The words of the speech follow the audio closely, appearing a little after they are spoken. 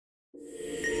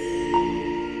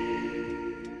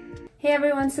Hey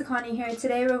everyone, Sakani here.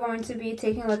 Today we're going to be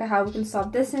taking a look at how we can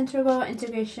solve this integral,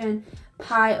 integration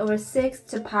pi over 6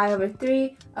 to pi over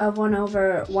 3 of 1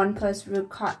 over 1 plus root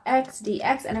cot x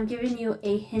dx, and I'm giving you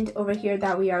a hint over here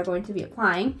that we are going to be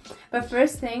applying. But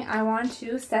first thing, I want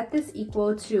to set this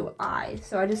equal to I.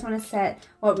 So I just want to set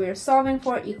what we are solving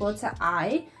for equal to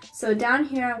I. So down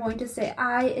here I'm going to say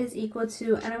I is equal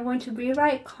to, and I'm going to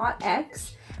rewrite cot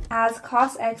x as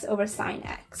cos x over sine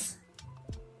x.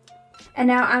 And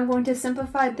now I'm going to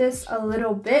simplify this a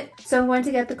little bit. So I'm going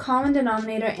to get the common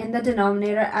denominator in the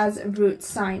denominator as root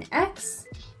sine x.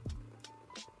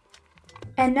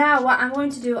 And now what I'm going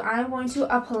to do, I'm going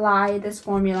to apply this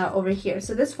formula over here.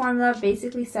 So this formula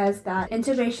basically says that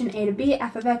integration a to b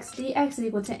f of x dx is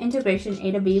equal to integration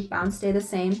a to b, bounds stay the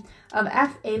same, of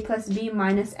f a plus b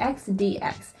minus x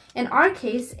dx. In our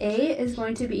case, a is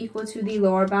going to be equal to the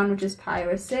lower bound, which is pi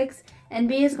over 6, and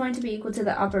b is going to be equal to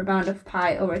the upper bound of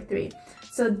pi over 3.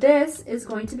 So this is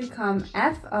going to become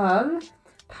f of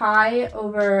pi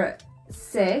over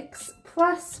 6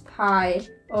 plus pi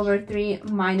over 3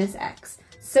 minus x.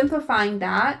 Simplifying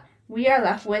that, we are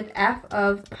left with f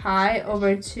of pi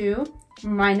over 2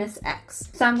 minus x.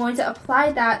 So I'm going to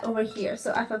apply that over here.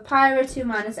 So f of pi over 2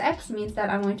 minus x means that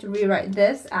I'm going to rewrite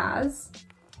this as...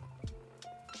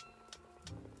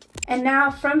 And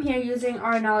now from here, using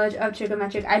our knowledge of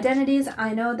trigonometric identities,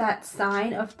 I know that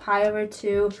sine of pi over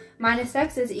 2 minus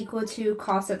x is equal to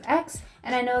cos of x,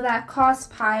 and I know that cos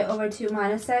pi over 2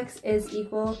 minus x is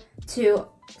equal to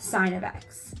sine of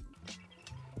x.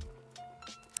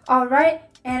 Alright,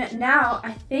 and now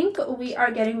I think we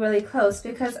are getting really close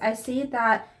because I see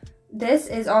that this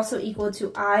is also equal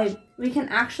to I. We can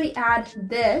actually add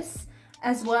this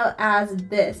as well as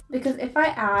this, because if I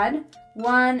add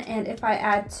 1 and if I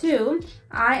add 2,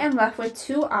 I am left with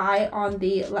 2i on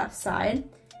the left side,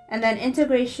 and then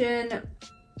integration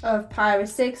of pi over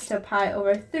 6 to pi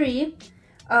over 3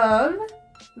 of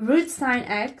root sine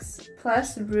x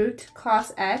plus root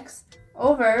cos x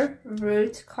over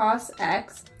root cos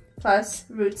x plus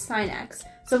root sine x.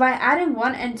 So by adding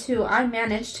 1 and 2, I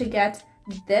managed to get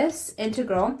this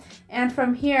integral, and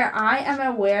from here I am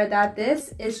aware that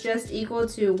this is just equal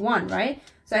to 1, right?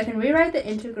 So I can rewrite the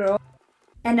integral,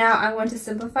 and now I'm going to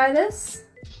simplify this,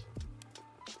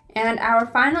 and our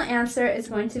final answer is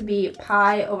going to be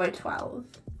pi over 12.